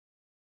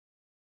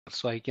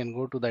So I can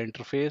go to the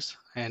interface,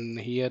 and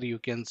here you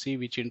can see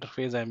which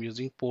interface I'm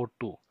using, port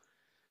 2.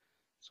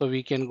 So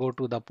we can go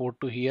to the port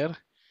 2 here,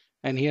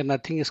 and here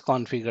nothing is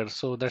configured,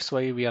 so that's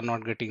why we are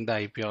not getting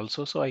the IP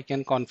also. So I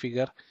can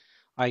configure,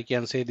 I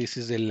can say this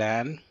is a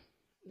LAN,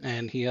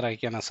 and here I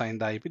can assign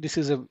the IP. This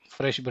is a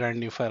fresh brand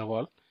new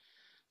firewall.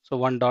 So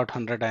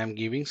 1.100 I am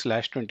giving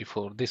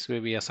 /24. This way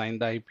we assign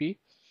the IP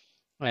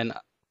and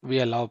we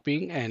allow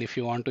ping. And if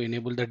you want to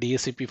enable the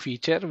DSCP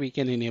feature, we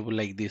can enable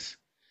like this.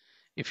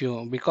 If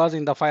you, because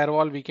in the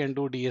firewall we can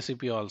do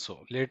DSCP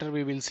also. Later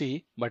we will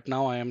see, but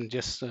now I am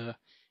just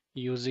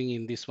using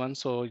in this one.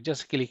 So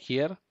just click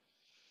here,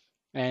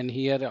 and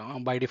here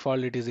by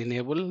default it is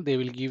enabled. They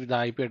will give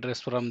the IP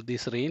address from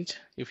this range.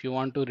 If you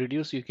want to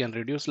reduce, you can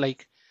reduce.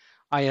 Like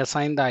I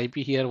assign the IP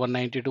here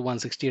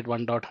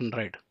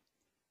 192.168.1.100.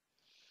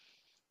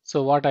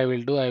 So what I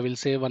will do, I will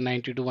say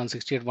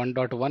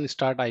 192.168.1.1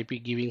 start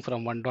IP giving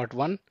from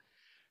 1.1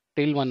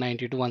 till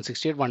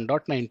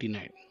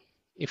 192.168.1.99.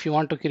 If you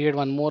want to create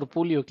one more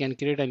pool, you can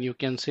create, and you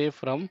can say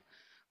from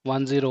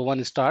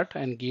 101 start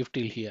and give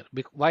till here.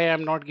 Why I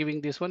am not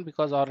giving this one?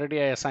 Because already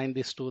I assigned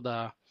this to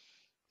the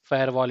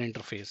firewall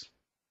interface.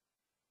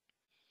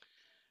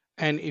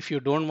 And if you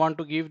don't want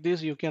to give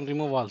this, you can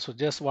remove also.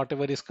 Just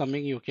whatever is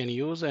coming you can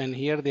use, and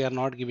here they are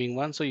not giving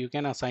one, so you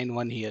can assign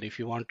one here if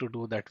you want to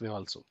do that way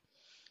also.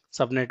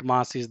 Subnet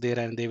mask is there,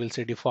 and they will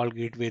say default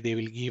gateway, they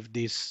will give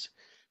this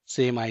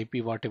same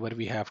IP whatever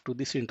we have to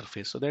this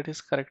interface, so that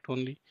is correct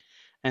only.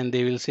 And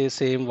they will say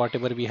same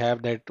whatever we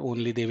have, that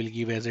only they will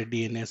give as a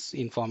DNS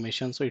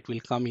information, so it will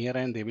come here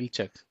and they will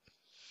check.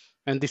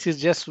 And this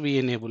is just we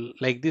enable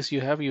like this,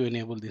 you have, you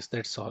enable this,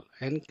 that's all,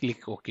 and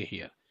click OK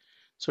here.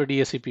 So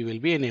DSCP will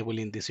be enabled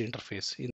in this interface.